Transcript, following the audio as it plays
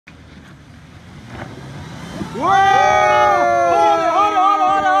What's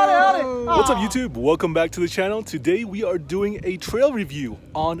up YouTube? Welcome back to the channel. Today we are doing a trail review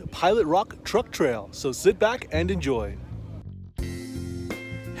on Pilot Rock Truck Trail. So sit back and enjoy.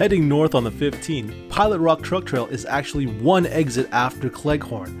 Heading north on the 15, Pilot Rock Truck Trail is actually one exit after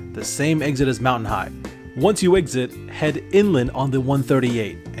Cleghorn, the same exit as Mountain High. Once you exit, head inland on the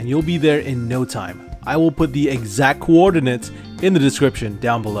 138 and you'll be there in no time. I will put the exact coordinates in the description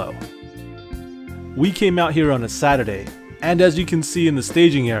down below. We came out here on a Saturday, and as you can see in the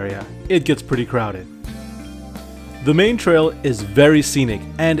staging area, it gets pretty crowded. The main trail is very scenic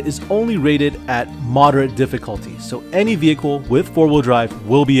and is only rated at moderate difficulty, so any vehicle with four-wheel drive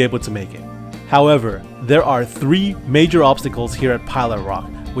will be able to make it. However, there are 3 major obstacles here at Pilot Rock,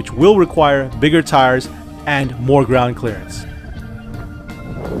 which will require bigger tires and more ground clearance.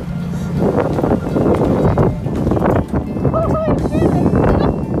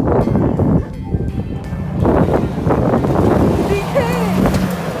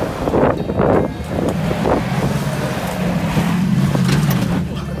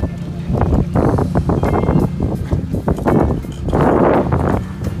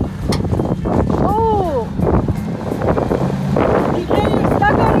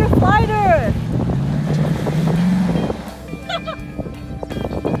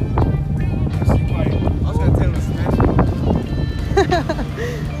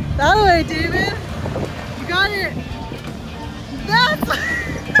 That way, David. You got it. That's.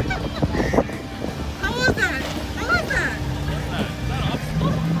 How was that? How was that?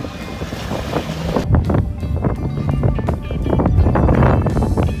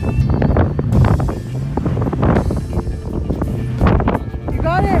 You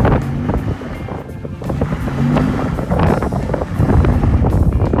got it.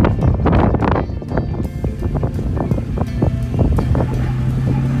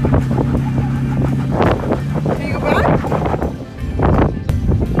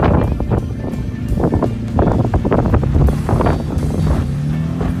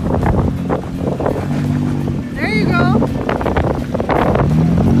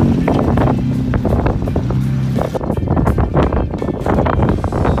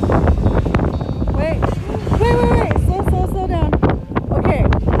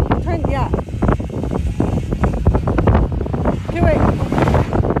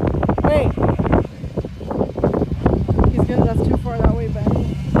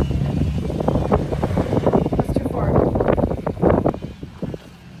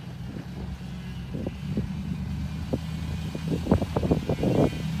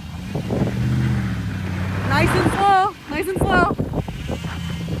 Nice and slow, nice and slow.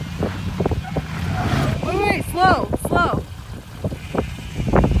 Wait, slow, slow.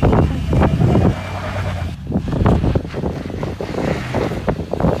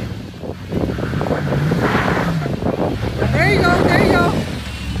 There you go, there you go.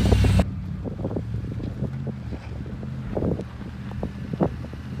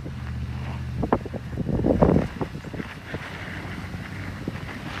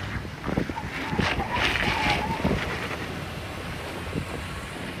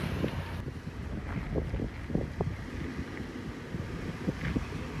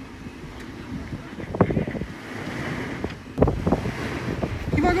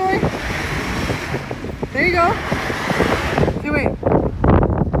 Keep on going. There you go. Okay, wait.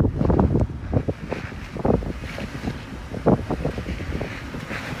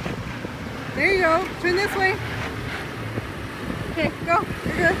 There you go. Turn this way. Okay, go.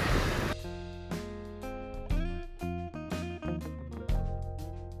 You're good.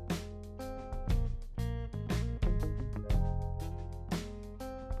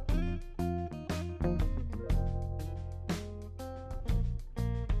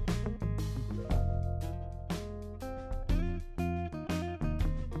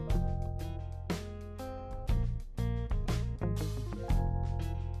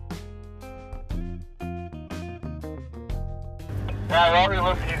 Yeah, it already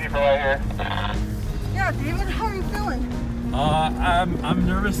looks easy for right here. Yeah, David, how are you feeling? I'm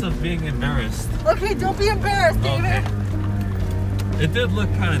nervous of being embarrassed. Okay, don't be embarrassed, David. Okay. It did look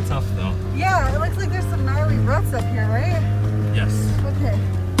kind of tough though. Yeah, it looks like there's some gnarly ruts up here, right? Yes. Okay.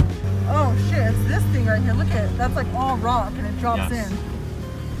 Oh shit, it's this thing right here. Look at it. That's like all rock and it drops Yes. in.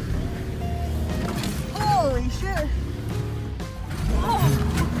 Holy shit. Oh.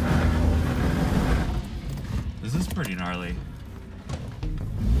 This is pretty gnarly.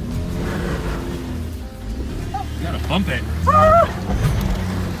 You gotta bump it.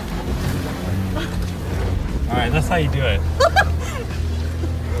 Alright, that's how you do it.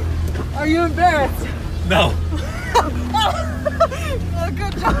 Are you embarrassed? No. Oh,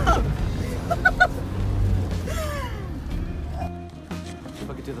 good job.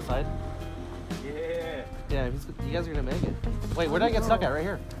 You guys are gonna make it. Wait, where did I get stuck at? Right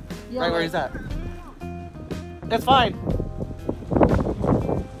here. Yeah. Right where he's at. It's fine.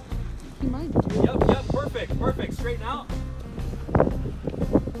 He might. Yep, perfect. Straighten out.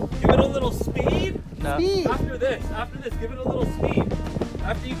 Give it a little speed. No. Speed. After this, give it a little speed.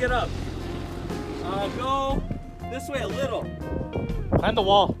 After you get up. Go this way a little. Climb the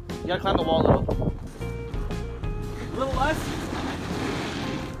wall. You gotta climb the wall a little. A little less.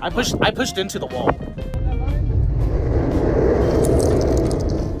 I pushed into the wall.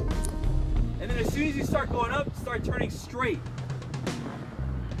 And then as soon as you start going up, start turning straight.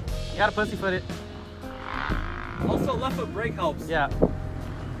 You gotta pussyfoot it. Also, left foot brake helps. Yeah.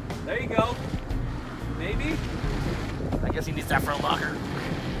 There you go. Maybe. I guess he needs that front locker.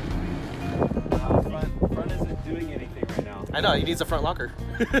 Front isn't doing anything right now. I know, he needs a front locker.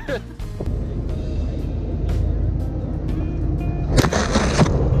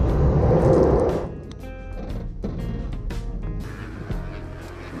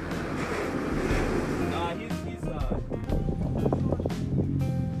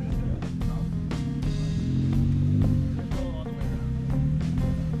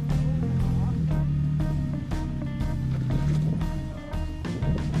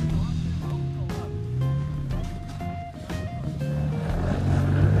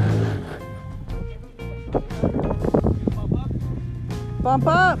 Bump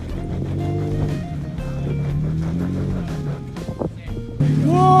up.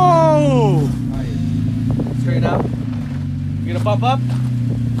 Whoa! Straight up. You gonna bump up?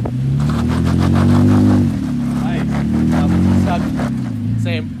 Nice. Stuck.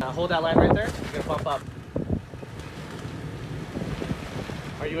 Same. Hold that line right there. You're gonna bump up.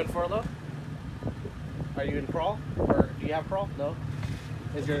 Are you in furlough? Are you in crawl? Or do you have crawl? No?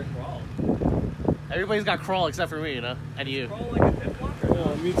 Is your Crawl. Everybody's got crawl except for me, you know? And you. Crawl like a tip blocker.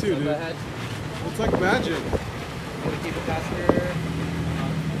 Yeah, me too, dude. Ahead. It's like magic. Gonna keep it faster.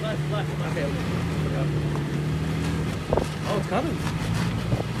 Left. Okay. Oh, it's coming.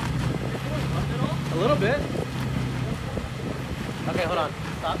 A little bit. Okay, hold on.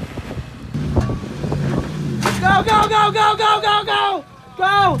 Stop. Let's go, go, go, go, go, go, go!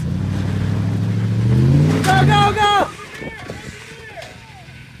 Go! Go, go, go!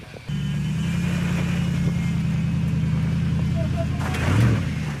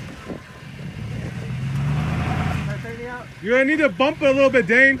 You're gonna need to bump it a little bit,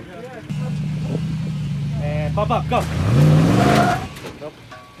 Dane. And bump up, go. Nope.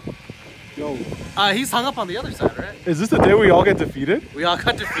 Yo, He's hung up on the other side, right? is this the day we all get defeated? We all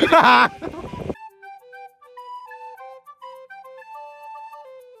got defeated.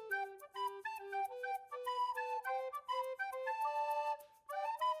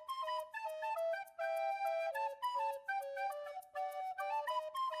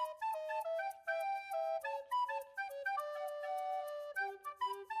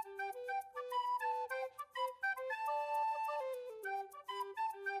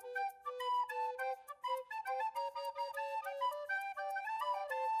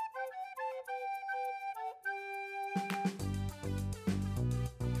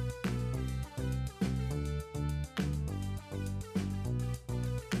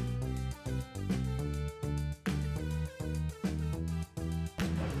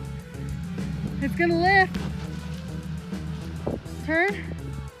 It's gonna lift. Turn.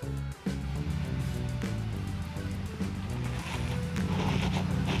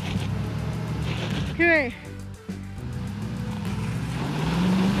 Okay.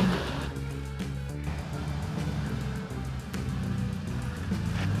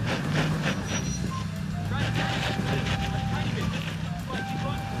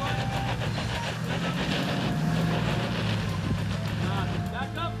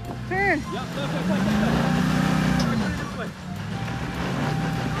 Back up. Turn. Yep, go. Turn it this way.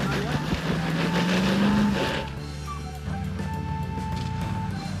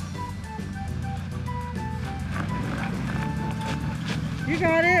 You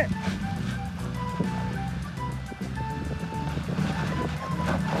got it.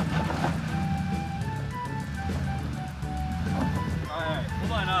 Alright,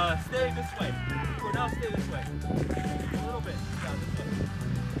 hold on, stay this way. For now, stay this way. A little bit. Yeah, this way.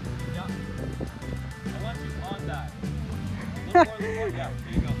 Yeah. I want you on that. A little more. Yeah,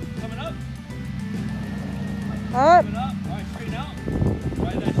 there you go. Coming up. Up. Coming up. Alright, straighten out.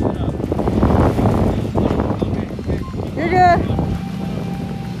 Ride that shit up. Okay. You're good.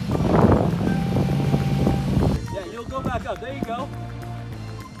 Yeah, you'll go back up. There you go.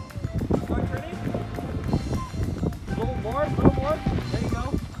 Start turning. A little more. There you go.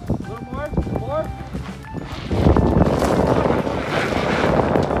 A little more.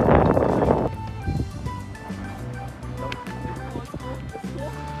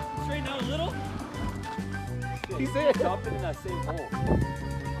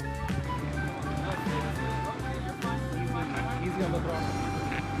 Easy on the throttle.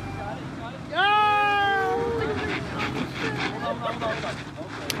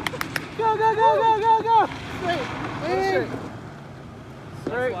 Go, go, go, go, go, go! Straight.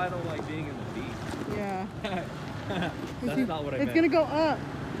 Straight. That's why I don't like being in the beach. Yeah. That's not what I meant. It's gonna go up.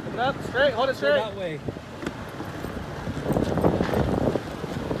 Pick it up, straight, hold it Go straight. that way.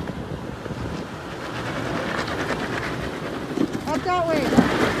 Up that way.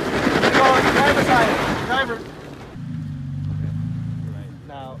 Go on the driver's side. Driver. Right.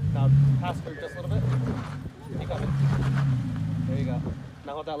 Now passenger just a little bit. Keep coming. There you go.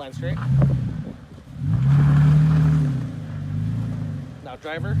 Now hold that line straight. Now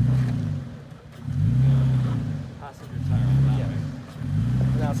driver. Passenger tire on that Yeah. way.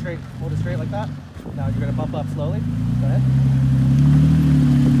 Now straight, hold it straight like that. Now you're gonna bump up slowly. Go ahead.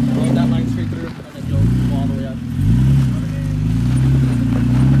 Now hold that line straight through and then go all the way up.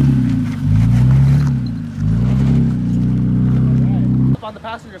 Alright. Up on the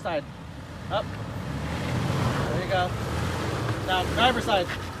passenger side. Up. There you go. Now driver side.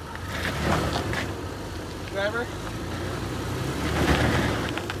 Driver.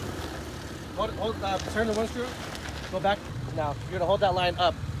 Turn the one screw. Go back. Now you're gonna hold that line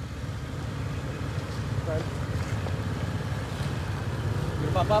up. Turn.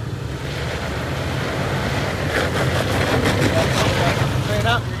 You're gonna bump up. Straight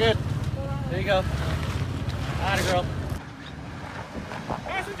up. You're good. There you go. Atta girl.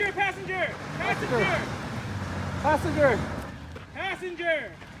 Passenger, passenger, Passenger.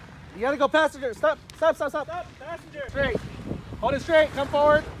 passenger. You gotta go passenger. Stop. Stop. Stop. Stop. Stop, passenger. Straight. Hold it straight. Come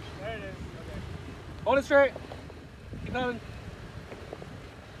forward. There it is. Okay. Hold it straight. Keep coming.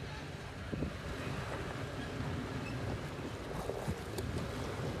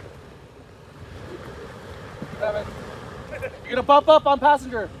 You're gonna bump up on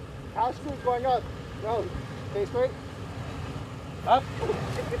passenger. Passenger going up. Road. Stay straight. Up.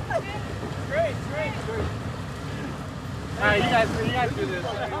 Straight. Alright, you guys do this.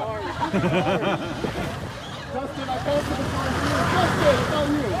 Justin, I told you before you. Justin, it's on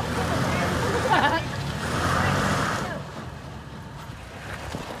you.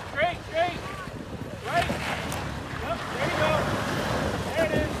 Straight. Right. Yep, there you go. There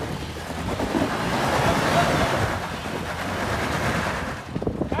it is.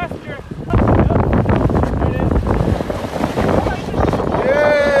 Passenger. Yep, there it is.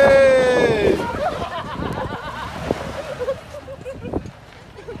 Yay!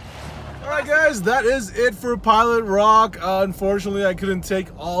 Alright guys, that is it for Pilot Rock. Unfortunately, I couldn't take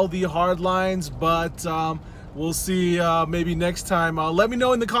all the hard lines, but we'll see maybe next time. Let me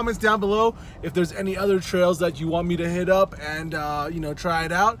know in the comments down below if there's any other trails that you want me to hit up and try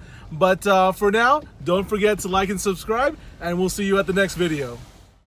it out. But for now, don't forget to like and subscribe, and we'll see you at the next video.